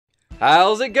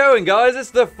How's it going, guys? It's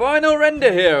the final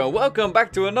render here, and welcome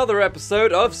back to another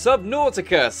episode of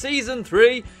Subnautica Season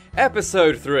 3,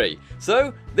 Episode 3.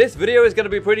 So, this video is going to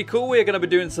be pretty cool. We're going to be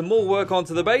doing some more work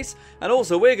onto the base, and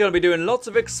also we're going to be doing lots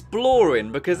of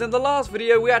exploring, because in the last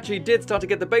video we actually did start to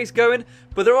get the base going,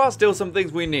 but there are still some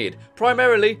things we need,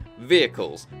 primarily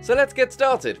vehicles. So let's get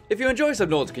started. If you enjoy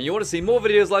Subnautica and you want to see more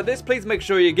videos like this, please make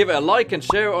sure you give it a like and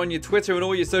share it on your Twitter and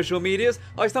all your social medias.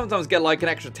 I sometimes get like an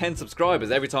extra 10 subscribers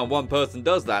every time one person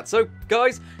does that, so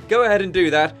guys, go ahead and do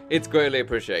that. It's greatly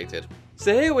appreciated.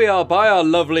 So here we are by our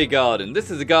lovely garden. This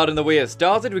is the garden that we have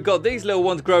started. We've got these little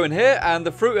ones growing here, and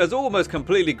the fruit has almost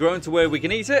completely grown to where we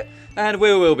can eat it. And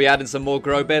we will be adding some more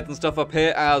grow beds and stuff up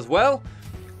here as well.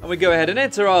 And we go ahead and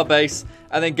enter our base,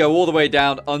 and then go all the way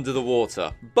down under the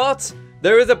water. But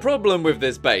there is a problem with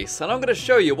this base, and I'm going to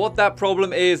show you what that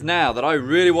problem is now that I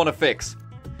really want to fix.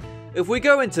 If we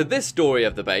go into this story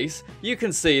of the base, you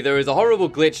can see there is a horrible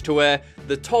glitch to where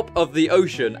the top of the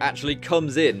ocean actually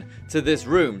comes in to this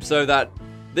room, so that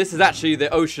this is actually the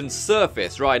ocean's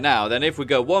surface right now. Then if we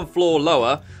go one floor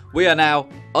lower, we are now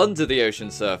under the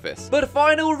ocean surface. But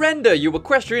final render, you were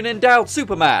questioning in doubt,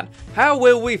 Superman. How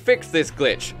will we fix this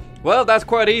glitch? Well, that's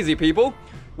quite easy, people.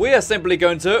 We are simply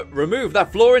going to remove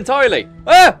that floor entirely.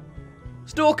 Ah!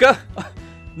 Stalker!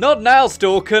 Not now,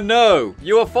 Stalker, no.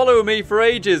 You were following me for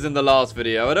ages in the last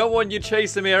video. I don't want you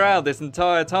chasing me around this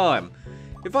entire time.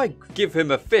 If I give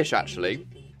him a fish, actually.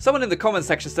 Someone in the comment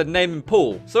section said name him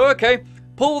Paul. So, okay.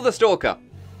 Paul the Stalker.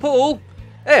 Paul,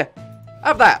 here,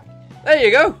 have that. There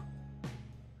you go.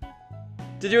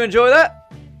 Did you enjoy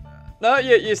that? No,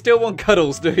 you still want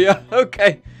cuddles, do you?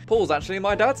 Okay. Paul's actually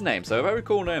my dad's name, so a very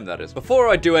cool name that is. Before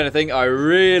I do anything, I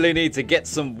really need to get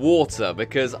some water,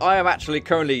 because I am actually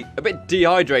currently a bit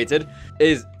dehydrated.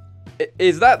 Is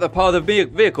that the part of the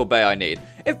vehicle bay I need?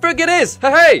 It friggin' is!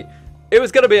 Hey! It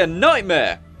was going to be a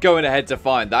nightmare going ahead to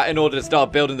find that in order to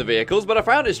start building the vehicles, but I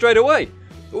found it straight away.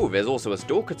 Ooh, there's also a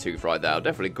stalker tooth right there. I'll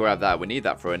definitely grab that. We need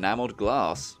that for enameled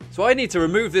glass. So I need to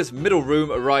remove this middle room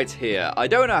right here. I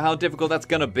don't know how difficult that's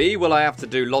going to be. Will I have to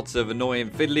do lots of annoying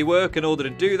fiddly work in order to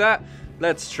do that?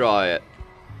 Let's try it.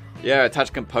 Yeah,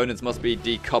 attached components must be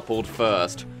decoupled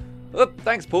first. Oh,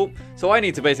 thanks, Paul. So I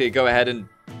need to basically go ahead and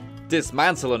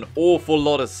dismantle an awful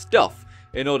lot of stuff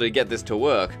in order to get this to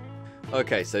work.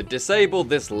 Okay, so disable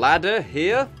this ladder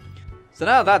here. So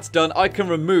now that's done, I can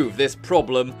remove this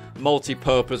problem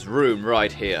multi-purpose room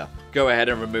right here. Go ahead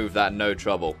and remove that, no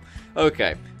trouble.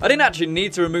 Okay, I didn't actually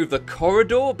need to remove the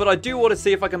corridor, but I do want to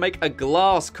see if I can make a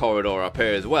glass corridor up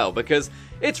here as well, because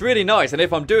it's really nice, and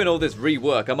if I'm doing all this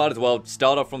rework, I might as well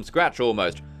start off from scratch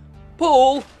almost.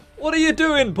 Paul, what are you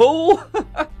doing, Paul?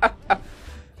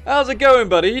 How's it going,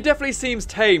 buddy? He definitely seems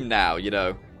tame now, you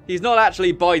know. He's not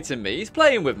actually biting me. He's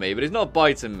playing with me, but he's not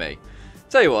biting me.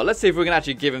 Tell you what, let's see if we can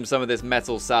actually give him some of this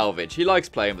metal salvage. He likes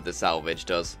playing with the salvage,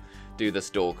 do the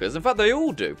stalkers. In fact, they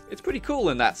all do. It's pretty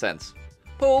cool in that sense.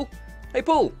 Paul, hey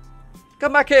Paul,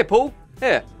 come back here, Paul.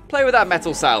 Here, play with that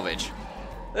metal salvage.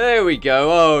 There we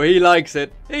go. Oh, he likes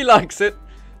it. He likes it.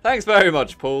 Thanks very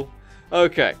much, Paul.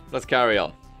 Okay, let's carry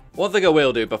on. One thing I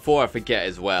will do before I forget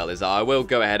as well is I will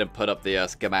go ahead and put up the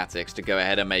schematics to go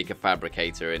ahead and make a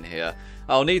fabricator in here.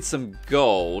 I'll need some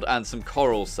gold and some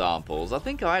coral samples. I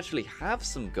think I actually have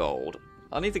some gold.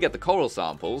 I'll need to get the coral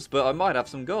samples, but I might have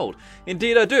some gold.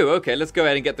 Indeed I do. Okay, let's go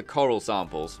ahead and get the coral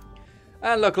samples.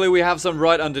 And luckily we have some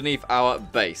right underneath our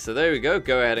base. So there we go.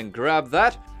 Go ahead and grab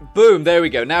that. Boom, there we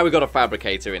go. Now we've got a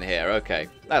fabricator in here. Okay,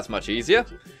 that's much easier.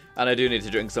 And I do need to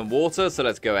drink some water, so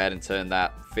let's go ahead and turn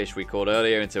that fish we caught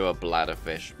earlier into a bladder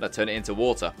fish. Let's turn it into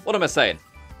water. What am I saying?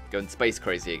 Going space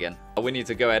crazy again. We need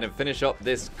to go ahead and finish up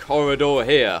this corridor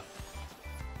here.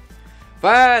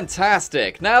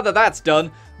 Fantastic. Now that that's done,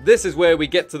 this is where we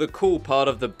get to the cool part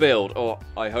of the build, or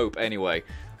I hope anyway.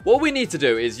 What we need to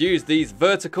do is use these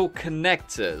vertical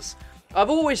connectors. I've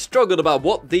always struggled about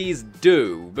what these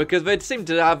do, because they seem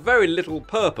to have very little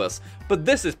purpose, but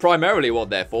this is primarily what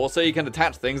they're for, so you can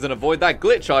attach things and avoid that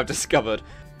glitch I've discovered.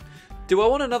 Do I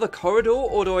want another corridor,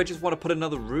 or do I just want to put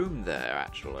another room there,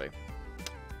 actually?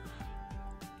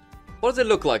 What does it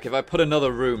look like if I put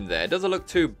another room there? Does it look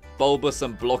too bulbous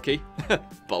and blocky?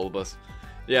 Bulbous.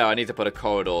 Yeah, I need to put a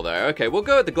corridor there. Okay, we'll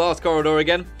go with the glass corridor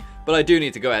again, but I do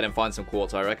need to go ahead and find some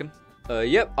quartz, I reckon.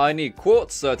 Yep, I need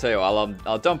quartz, so I'll tell you what,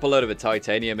 I'll dump a load of the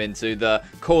titanium into the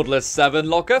cordless 7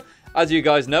 locker. As you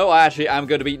guys know, I actually am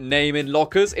going to be naming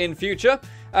lockers in future.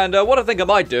 And what I think I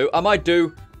might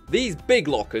do these big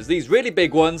lockers, these really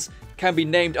big ones, can be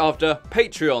named after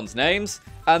Patreon's names.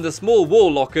 And the small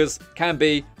wall lockers can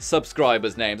be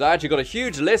subscribers' names. I actually got a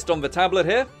huge list on the tablet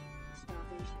here.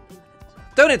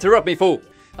 Don't interrupt me, fool.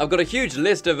 I've got a huge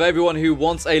list of everyone who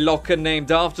wants a locker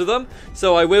named after them,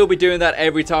 so I will be doing that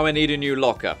every time I need a new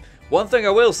locker. One thing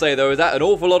I will say though is that an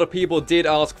awful lot of people did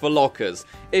ask for lockers.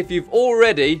 If you've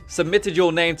already submitted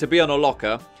your name to be on a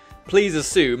locker, please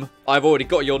assume I've already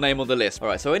got your name on the list.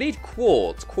 Alright, so I need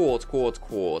quartz.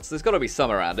 There's got to be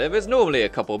some around here. There's normally a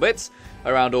couple bits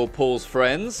around all Paul's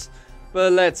friends.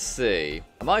 But let's see.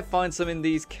 I might find some in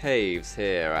these caves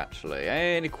here, actually.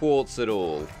 Any quartz at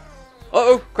all.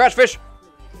 Uh-oh, crash fish!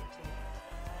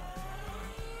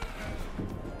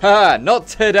 Ha! Not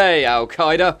today,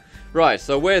 Al-Qaeda! Right,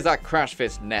 so where's that crash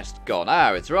fish nest gone?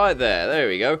 Ah, it's right there. There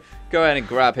we go. Go ahead and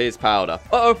grab his powder.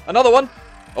 Uh-oh, another one!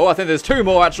 Oh, I think there's two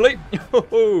more, actually.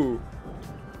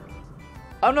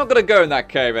 I'm not going to go in that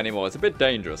cave anymore. It's a bit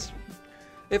dangerous.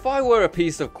 If I were a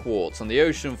piece of quartz on the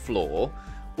ocean floor,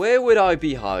 where would I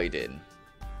be hiding?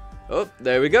 Oh,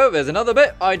 there we go. There's another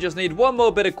bit. I just need one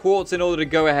more bit of quartz in order to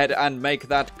go ahead and make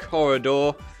that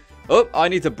corridor. Oh, I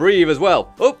need to breathe as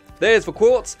well. Oh, there's for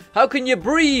quartz. How can you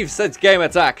breathe, says Game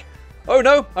Attack. Oh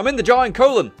no, I'm in the giant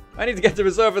colon. I need to get to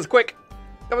the surface quick.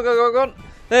 Come on, go on.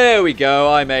 There we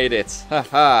go, I made it.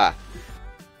 Haha.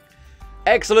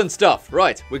 Excellent stuff.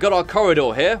 Right, we got our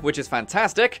corridor here, which is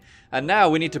fantastic. And now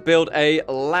we need to build a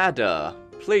ladder.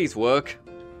 Please work.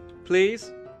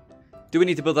 Please. Do we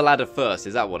need to build a ladder first?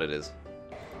 Is that what it is?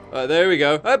 There we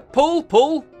go.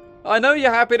 Paul. I know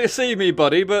you're happy to see me,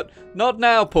 buddy, but not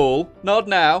now, Paul. Not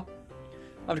now.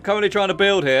 I'm currently trying to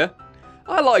build here.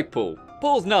 I like Paul.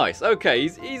 Paul's nice. Okay,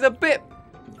 he's a bit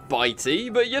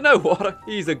bitey, but you know what?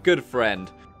 He's a good friend.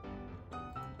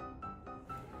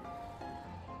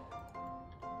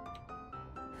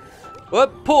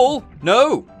 What? Paul?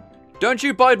 No! Don't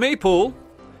you bite me, Paul.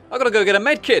 I gotta go get a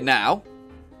med kit now.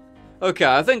 Okay,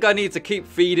 I think I need to keep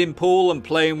feeding Paul and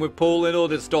playing with Paul in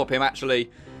order to stop him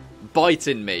actually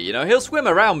biting me. You know, he'll swim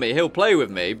around me, he'll play with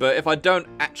me, but if I don't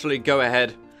actually go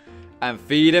ahead and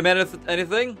feed him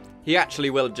anything, he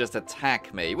actually will just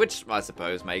attack me, which I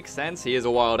suppose makes sense. He is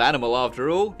a wild animal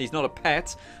after all. He's not a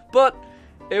pet, but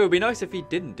it would be nice if he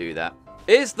didn't do that.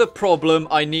 Is the problem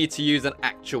I need to use an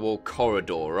actual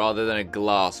corridor rather than a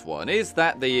glass one? Is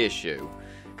that the issue?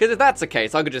 Because if that's the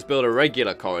case, I could just build a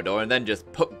regular corridor and then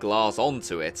just put glass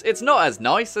onto it. It's not as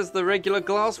nice as the regular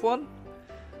glass one.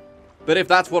 But if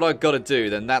that's what I've got to do,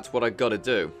 then that's what I've got to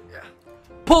do.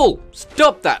 Paul!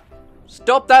 Stop that!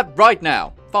 Stop that right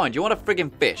now! Fine, do you want a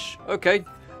friggin' fish? Okay.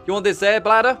 You want this air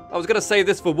bladder? I was going to save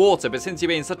this for water, but since you're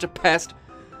being such a pest...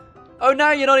 Oh,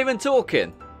 now you're not even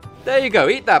talking. There you go,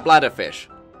 eat that bladder fish.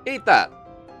 Eat that.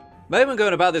 Maybe I'm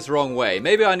going about this wrong way.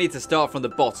 Maybe I need to start from the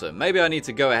bottom. Maybe I need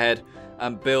to go ahead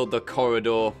and build the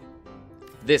corridor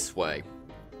this way.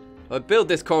 I'll build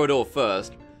this corridor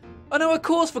first. Oh no, of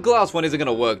course the glass one isn't going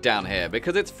to work down here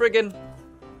because it's friggin...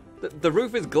 The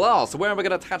roof is glass, so where am I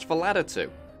going to attach the ladder to?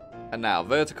 And now,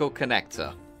 vertical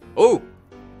connector. Oh!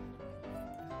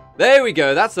 There we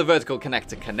go, that's the vertical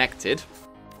connector connected.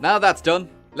 Now that's done,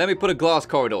 let me put a glass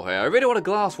corridor here. I really want a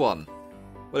glass one.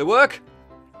 Will it work?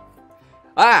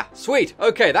 Ah, sweet.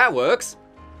 Okay, that works.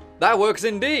 That works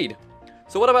indeed.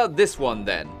 So what about this one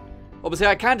then? Obviously,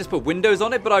 I can just put windows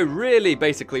on it, but I really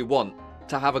basically want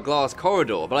to have a glass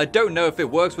corridor. But I don't know if it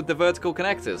works with the vertical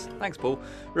connectors. Thanks, Paul.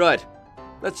 Right,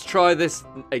 let's try this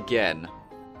again.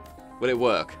 Will it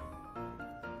work?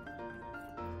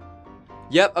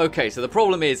 Yep, okay, so the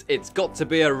problem is it's got to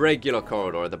be a regular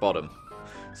corridor at the bottom.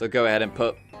 So go ahead and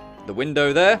put the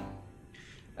window there.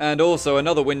 And also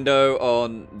another window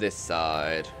on this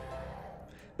side.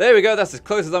 There we go, that's as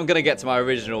close as I'm going to get to my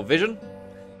original vision.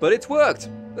 But it's worked.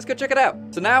 Let's go check it out.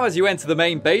 So now as you enter the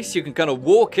main base, you can kind of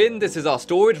walk in. This is our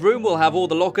storage room. We'll have all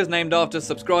the lockers named after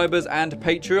subscribers and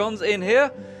Patreons in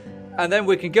here. And then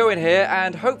we can go in here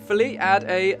and hopefully add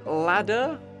a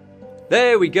ladder.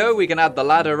 There we go, we can add the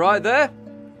ladder right there.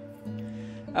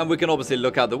 And we can obviously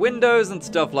look out the windows and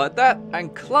stuff like that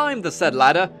and climb the said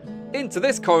ladder into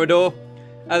this corridor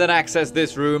and then access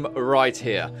this room right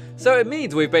here. So it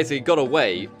means we've basically got a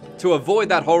way to avoid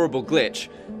that horrible glitch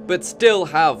but still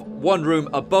have one room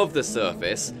above the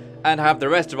surface and have the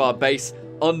rest of our base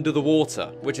under the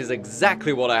water, which is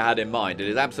exactly what I had in mind. It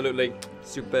is absolutely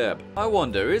superb. I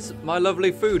wonder, is my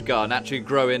lovely food garden actually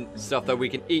growing stuff that we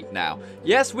can eat now?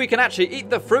 Yes, we can actually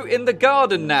eat the fruit in the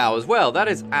garden now as well. That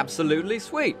is absolutely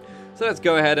sweet. So let's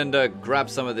go ahead and grab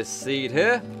some of this seed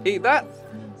here. Eat that.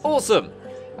 Awesome.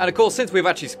 And of course, since we've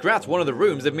actually scrapped one of the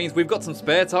rooms, it means we've got some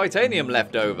spare titanium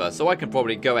left over. So I can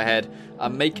probably go ahead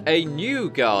and make a new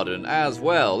garden as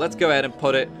well. Let's go ahead and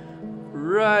put it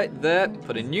right there.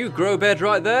 Put a new grow bed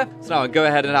right there. So now I'll go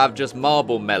ahead and have just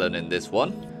marble melon in this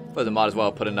one. But I might as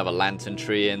well put another lantern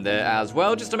tree in there as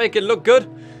well, just to make it look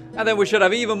good. And then we should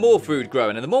have even more food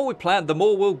growing. And the more we plant, the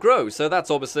more we'll grow. So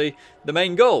that's obviously the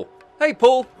main goal. Hey,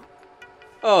 Paul.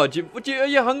 Oh, are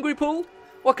you hungry, Paul?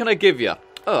 What can I give you?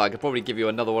 Oh, I could probably give you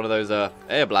another one of those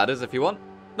air bladders if you want.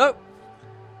 No? Do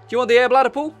you want the air bladder,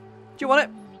 Paul? Do you want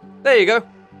it? There you go.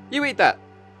 You eat that.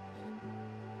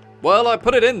 Well, I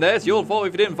put it in there. It's your fault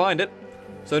if you didn't find it.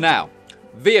 So now,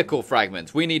 vehicle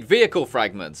fragments. We need vehicle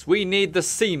fragments. We need the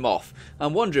seamoth.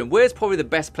 I'm wondering, where's probably the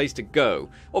best place to go?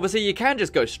 Obviously, you can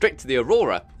just go straight to the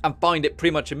Aurora and find it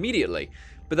pretty much immediately.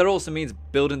 But that also means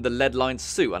building the lead-lined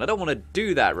suit. And I don't want to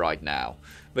do that right now.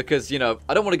 Because, you know,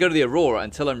 I don't want to go to the Aurora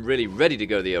until I'm really ready to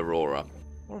go to the Aurora.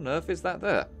 What on earth is that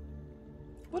there?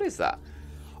 What is that?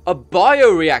 A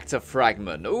bioreactor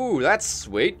fragment. Ooh, that's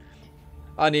sweet.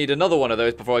 I need another one of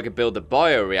those before I can build the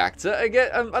bioreactor. Again,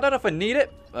 I don't know if I need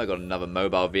it. I got another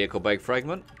mobile vehicle bag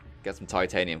fragment. Get some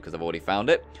titanium because I've already found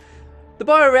it. The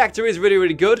bioreactor is really,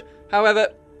 really good.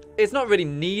 However, it's not really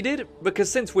needed because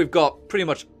since we've got pretty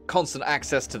much constant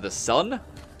access to the sun,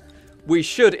 we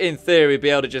should, in theory, be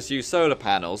able to just use solar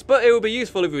panels. But it would be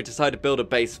useful if we decide to build a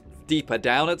base deeper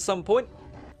down at some point.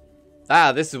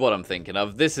 Ah, this is what I'm thinking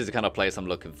of. This is the kind of place I'm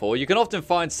looking for. You can often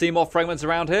find seamoth fragments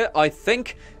around here, I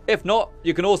think. If not,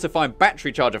 you can also find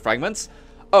battery charger fragments.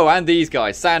 Oh, and these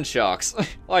guys, sand sharks.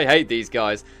 I hate these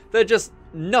guys. They're just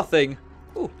nothing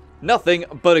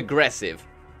but aggressive.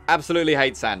 Absolutely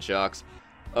hate sand sharks.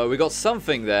 Oh, we got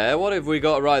something there. What have we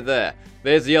got right there?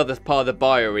 There's the other part of the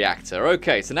bioreactor.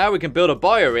 Okay, so now we can build a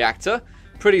bioreactor.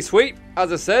 Pretty sweet.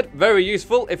 As I said, very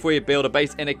useful if we build a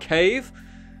base in a cave.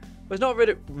 But it's not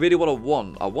really what I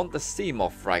want. I want the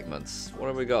seamoth fragments. What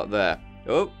have we got there?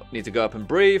 Oh, need to go up and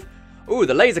breathe. Ooh,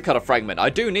 the laser cutter fragment. I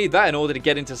do need that in order to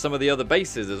get into some of the other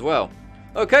bases as well.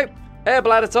 Okay, air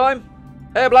bladder time.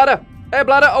 Air bladder. Air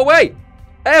bladder, away.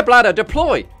 Air bladder,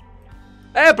 deploy.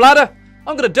 Air bladder,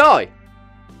 I'm gonna die.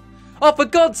 Oh, for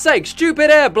God's sake,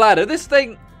 stupid air bladder. This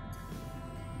thing...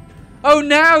 Oh,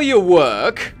 now you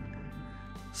work.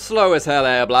 Slow as hell,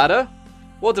 air bladder.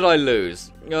 What did I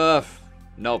lose?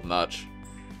 Not much.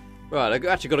 Right, I've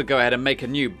actually got to go ahead and make a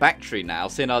new battery now,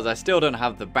 seeing as I still don't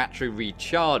have the battery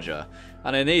recharger.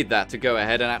 And I need that to go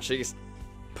ahead and actually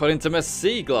put into my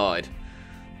sea glide.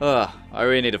 I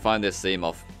really need to find this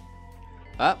seamoth.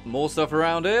 Ah, more stuff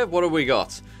around here. What have we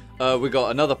got? We got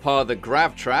another part of the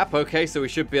grav trap. Okay, so we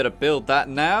should be able to build that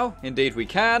now. Indeed we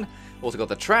can. Also got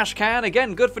the trash can.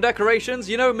 Again, good for decorations.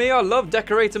 You know me, I love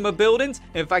decorating my buildings.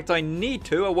 In fact, I need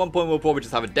to. At one point, we'll probably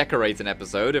just have a decorating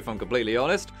episode, if I'm completely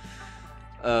honest.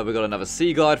 We got another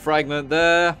sea glide fragment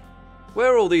there.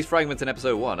 Where are all these fragments in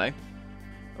episode 1, eh?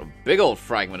 A big old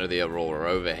fragment of the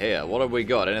Aurora over here. What have we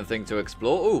got? Anything to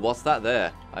explore? Ooh, what's that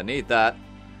there? I need that.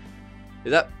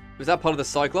 Is that part of the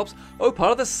cyclops? Oh,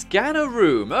 part of the scanner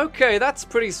room. Okay, that's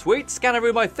pretty sweet. Scanner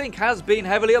room, I think, has been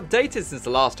heavily updated since the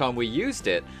last time we used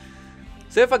it.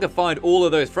 So if I could find all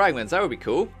of those fragments, that would be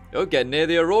cool. Oh, get near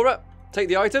the Aurora. Take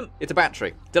the item. It's a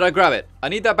battery. Did I grab it? I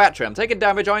need that battery. I'm taking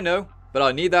damage, I know. But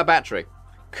I need that battery.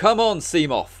 Come on,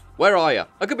 seamoth. Where are you?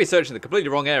 I could be searching the completely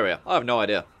wrong area. I have no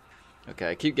idea. Okay,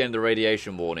 I keep getting the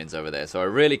radiation warnings over there, so I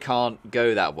really can't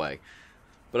go that way.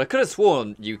 But I could have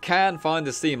sworn you can find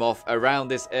the seamoth around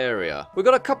this area. We've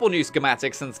got a couple new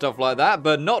schematics and stuff like that,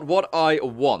 but not what I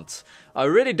want. I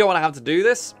really don't want to have to do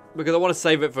this, because I want to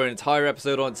save it for an entire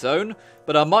episode on its own.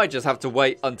 But I might just have to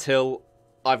wait until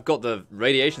I've got the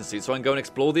radiation suit so I can go and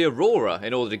explore the Aurora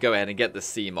in order to go ahead and get the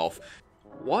seamoth.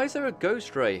 Why is there a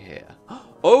ghost ray here?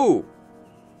 Oh!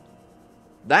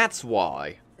 That's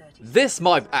why. This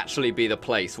might actually be the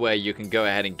place where you can go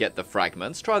ahead and get the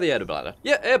fragments. Try the air bladder.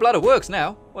 Yeah, air bladder works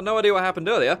now. Well, no idea what happened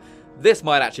earlier. This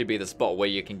might actually be the spot where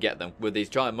you can get them, where these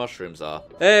giant mushrooms are.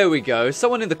 There we go.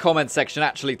 Someone in the comment section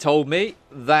actually told me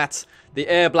that the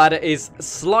air bladder is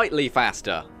slightly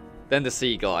faster than the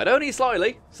sea glide. Only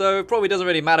slightly, so it probably doesn't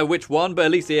really matter which one, but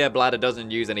at least the air bladder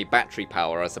doesn't use any battery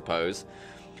power, I suppose.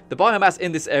 The biomass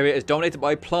in this area is dominated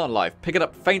by plant life, picking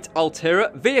up faint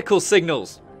Altera vehicle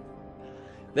signals.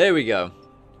 There we go.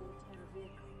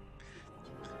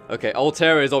 Okay,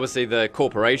 Altera is obviously the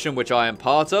corporation, which I am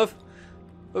part of.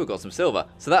 Oh, got some silver.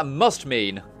 So that must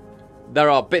mean there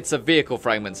are bits of vehicle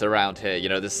fragments around here. You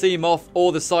know, the seamoth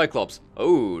or the cyclops.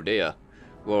 Oh, dear.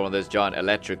 We're on those giant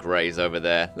electric rays over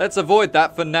there. Let's avoid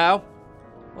that for now.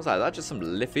 What's that? Is that just some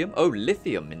lithium? Oh,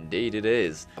 lithium, indeed it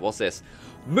is. What's this?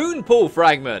 Moon pool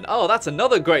fragment. Oh, that's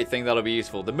another great thing that'll be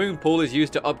useful. The moon pool is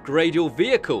used to upgrade your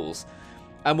vehicles.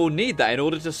 And we'll need that in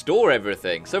order to store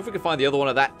everything. So if we can find the other one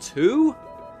of that too,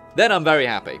 then I'm very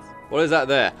happy. What is that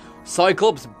there?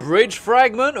 Cyclops bridge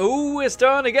fragment? Ooh, we're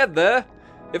starting to get there.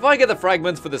 If I get the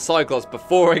fragments for the Cyclops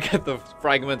before I get the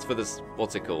fragments for this,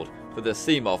 what's it called? For the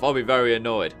seamoth, I'll be very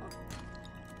annoyed.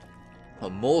 Oh,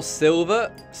 more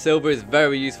silver. Silver is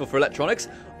very useful for electronics.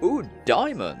 Ooh,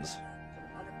 diamonds.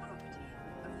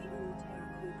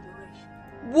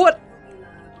 What?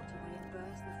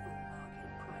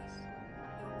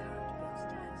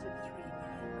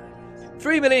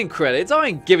 3 million credits? I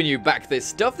ain't giving you back this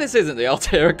stuff. This isn't the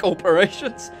Altera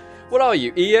Corporations. What are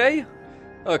you, EA?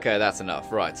 Okay, that's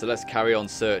enough. Right, so let's carry on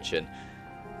searching.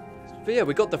 But yeah,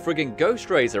 we got the friggin' ghost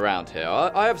rays around here.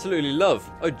 I absolutely love...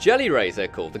 Oh, jelly rays they're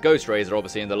called. The ghost rays are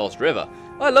obviously in the Lost River.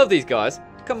 I love these guys.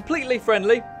 Completely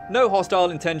friendly. No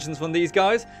hostile intentions from these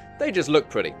guys. They just look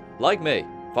pretty. Like me.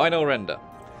 Final render.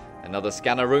 Another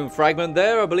scanner room fragment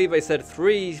there. I believe they said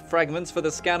 3 fragments for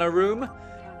the scanner room.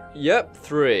 Yep,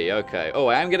 3. Okay. Oh,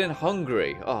 I am getting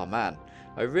hungry. Oh, man.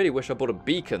 I really wish I bought a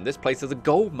beacon. This place is a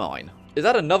gold mine. Is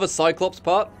that another cyclops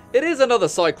part? It is another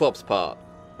cyclops part.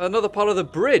 Another part of the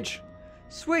bridge.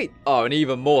 Sweet. Oh, and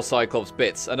even more cyclops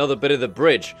bits. Another bit of the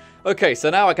bridge. Okay, so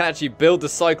now I can actually build the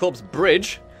cyclops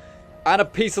bridge. And a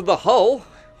piece of the hull.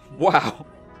 Wow.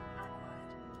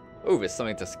 Oh, there's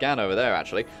something to scan over there,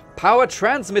 actually. Power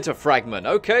transmitter fragment.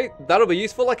 Okay, that'll be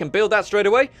useful. I can build that straight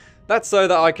away. That's so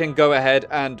that I can go ahead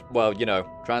and, well, you know,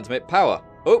 transmit power.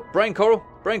 Oh, brain coral.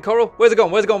 Brain coral. Where's it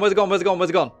gone? Where's it gone? Where's it gone? Where's it gone? Where's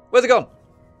it gone? Where's it gone?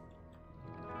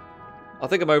 I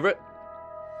think I'm over it.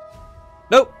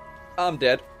 Nope. I'm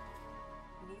dead.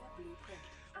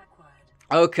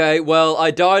 Okay, well, I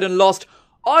died and lost.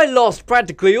 I lost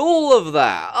practically all of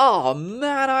that. Oh,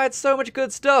 man, I had so much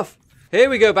good stuff. Here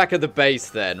we go back at the base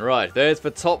then. Right, there's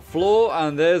the top floor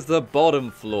and there's the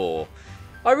bottom floor.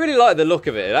 I really like the look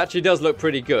of it. It actually does look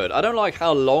pretty good. I don't like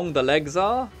how long the legs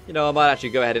are. You know, I might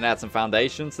actually go ahead and add some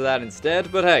foundation to that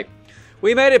instead. But hey,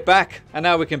 we made it back and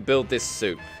now we can build this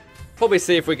suit. Probably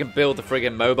see if we can build the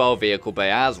friggin' mobile vehicle bay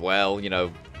as well. You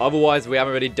know, otherwise we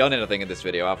haven't really done anything in this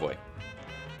video, have we?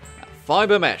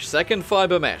 Fiber mesh, second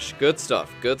fiber mesh. Good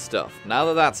stuff, good stuff. Now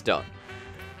that that's done.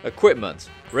 Equipment,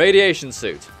 radiation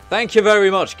suit. Thank you very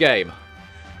much, game.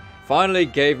 Finally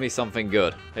gave me something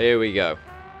good. Here we go.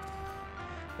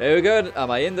 Here we go.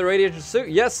 Am I in the radiation suit?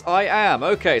 Yes, I am.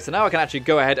 Okay, so now I can actually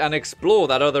go ahead and explore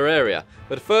that other area.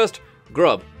 But first,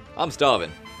 grub. I'm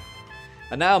starving.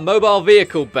 And now mobile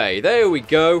vehicle bay. There we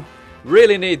go.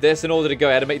 Really need this in order to go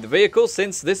ahead and make the vehicle,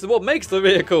 since this is what makes the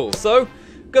vehicle. So,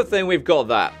 good thing we've got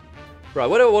that. Right,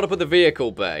 where do I want to put the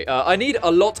vehicle bay? I need a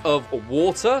lot of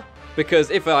water, because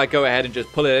if I go ahead and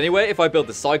just pull it anyway, if I build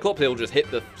the cyclops, it'll just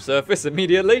hit the surface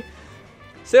immediately.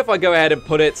 So if I go ahead and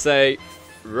put it, say,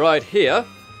 right here,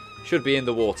 should be in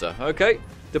the water. Okay,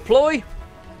 deploy.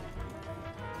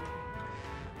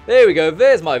 There we go,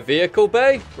 there's my vehicle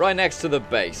bay, right next to the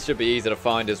base. Should be easy to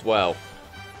find as well.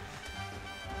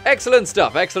 Excellent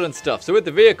stuff, excellent stuff. So with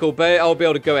the vehicle bay, I'll be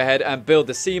able to go ahead and build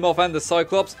the seamoth and the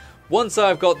cyclops once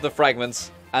I've got the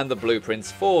fragments and the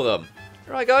blueprints for them.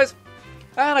 Right, guys.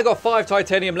 And I got 5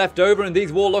 titanium left over, and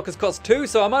these wall lockers cost 2,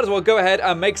 so I might as well go ahead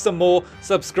and make some more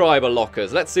subscriber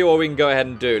lockers. Let's see what we can go ahead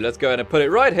and do. Let's go ahead and put it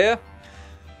right here.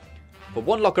 Put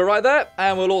 1 locker right there,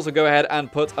 and we'll also go ahead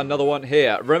and put another one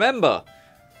here. Remember,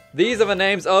 these are the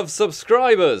names of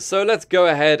subscribers, so let's go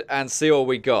ahead and see what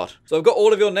we got. So I've got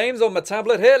all of your names on my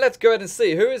tablet here. Let's go ahead and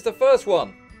see. Who is the first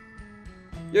one?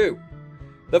 You.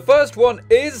 The first one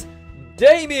is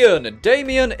Damien.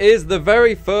 Damien is the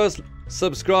very first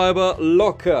subscriber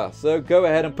locker. So go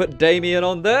ahead and put Damien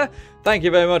on there. Thank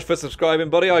you very much for subscribing,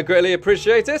 buddy. I greatly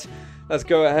appreciate it. Let's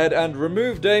go ahead and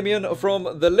remove Damien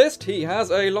from the list. He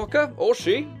has a locker, or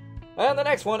she. And the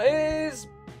next one is...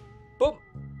 boom.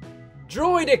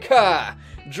 Droidica!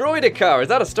 Droidica! Is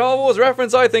that a Star Wars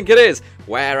reference? I think it is.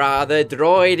 Where are the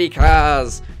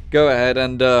droidicas? Go ahead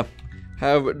and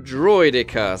have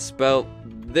Droidica spelled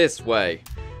this way.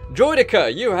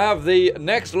 Droidica, you have the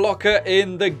next locker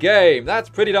in the game. That's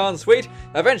pretty darn sweet.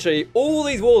 Eventually, all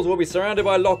these walls will be surrounded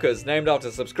by lockers named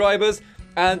after subscribers,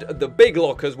 and the big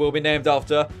lockers will be named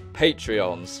after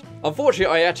Patreons.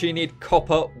 Unfortunately, I actually need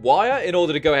copper wire in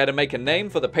order to go ahead and make a name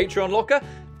for the Patreon locker.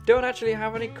 Don't actually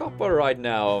have any copper right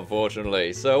now,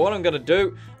 unfortunately. So what I'm going to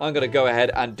do, I'm going to go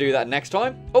ahead and do that next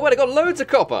time. Oh, wait, I got loads of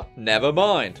copper. Never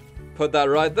mind. Put that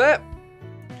right there.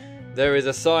 There is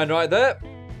a sign right there.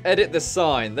 Edit the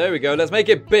sign. There we go. Let's make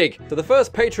it big. So the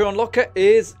first Patreon locker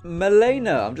is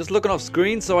Milena. I'm just looking off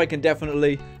screen so I can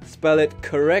definitely spell it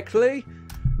correctly.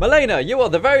 Milena, you are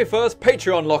the very first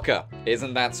Patreon locker.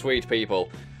 Isn't that sweet,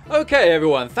 people? Okay,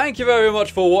 everyone, thank you very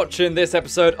much for watching this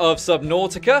episode of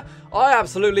Subnautica. I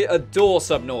absolutely adore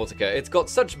Subnautica. It's got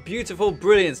such beautiful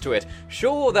brilliance to it.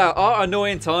 Sure, there are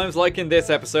annoying times like in this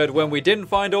episode when we didn't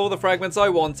find all the fragments I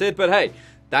wanted, but hey,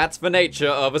 That's the nature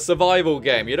of a survival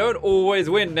game. You don't always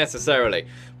win necessarily.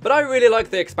 But I really like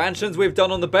the expansions we've done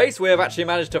on the base. We have actually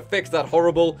managed to fix that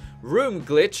horrible room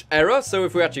glitch error. So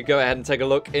if we actually go ahead and take a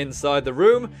look inside the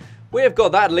room, we have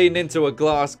got that leading into a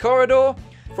glass corridor.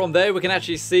 From there, we can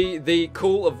actually see the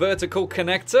cool vertical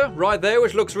connector right there,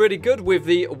 which looks really good with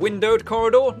the windowed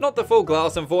corridor. Not the full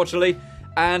glass, unfortunately.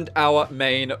 And our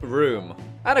main room.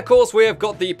 And of course, we have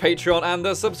got the Patreon and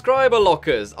the subscriber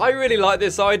lockers. I really like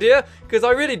this idea because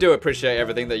I really do appreciate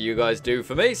everything that you guys do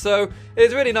for me. So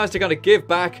it's really nice to kind of give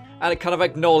back and kind of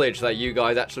acknowledge that you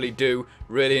guys actually do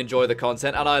really enjoy the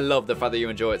content. And I love the fact that you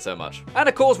enjoy it so much. And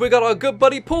of course, we got our good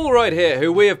buddy Paul right here,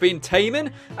 who we have been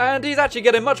taming. And he's actually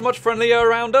getting much, much friendlier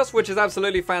around us, which is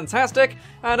absolutely fantastic.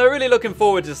 And I'm really looking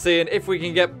forward to seeing if we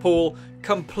can get Paul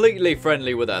completely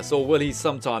friendly with us, or will he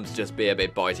sometimes just be a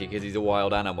bit bitey because he's a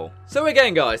wild animal? So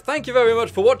again guys, thank you very much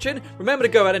for watching. Remember to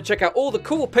go ahead and check out all the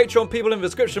cool Patreon people in the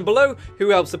description below who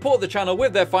help support the channel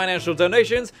with their financial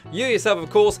donations. You yourself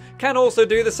of course can also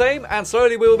do the same, and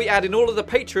slowly we will be adding all of the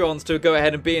Patreons to go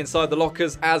ahead and be inside the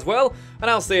lockers as well. And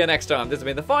I'll see you next time. This has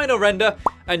been the final render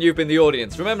and you've been the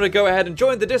audience. Remember to go ahead and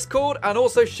join the Discord and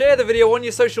also share the video on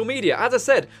your social media. As I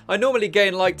said, I normally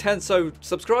gain like 10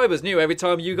 subscribers new every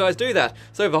time you guys do that.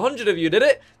 So if 100 of you did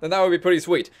it, then that would be pretty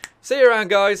sweet. See you around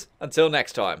guys. Until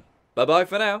next time. Bye bye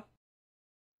for now.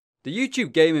 The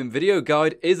YouTube Gaming Video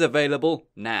Guide is available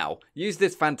now. Use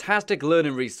this fantastic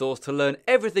learning resource to learn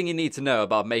everything you need to know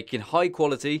about making high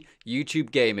quality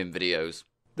YouTube gaming videos.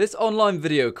 This online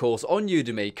video course on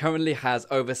Udemy currently has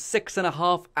over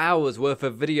 6.5 hours worth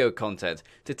of video content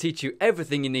to teach you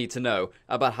everything you need to know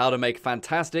about how to make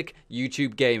fantastic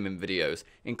YouTube gaming videos,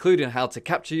 including how to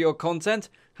capture your content,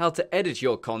 how to edit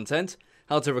your content,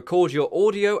 how to record your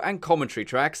audio and commentary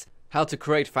tracks, how to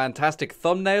create fantastic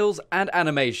thumbnails and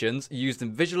animations used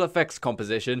in visual effects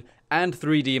composition and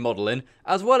 3D modeling,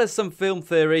 as well as some film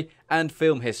theory and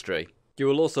film history. You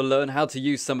will also learn how to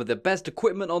use some of the best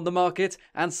equipment on the market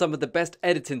and some of the best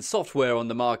editing software on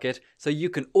the market, so you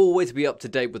can always be up to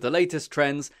date with the latest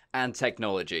trends and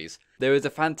technologies. There is a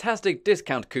fantastic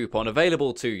discount coupon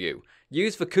available to you.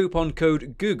 Use the coupon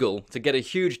code GOOGLE to get a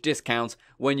huge discount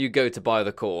when you go to buy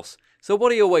the course. So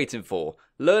what are you waiting for?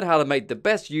 Learn how to make the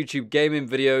best YouTube gaming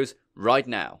videos right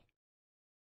now.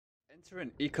 Enter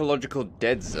an ecological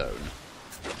dead zone.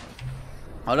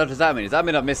 Oh, what does that mean? Does that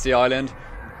mean I've missed the island?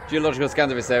 Geological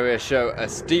scans of this area show a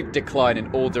steep decline in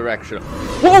all directions.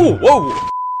 Whoa! Whoa!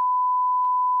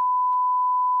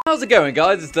 How's it going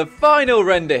guys? It's the final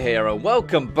render here and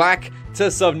welcome back to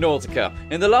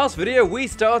Subnautica. In the last video we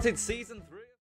started season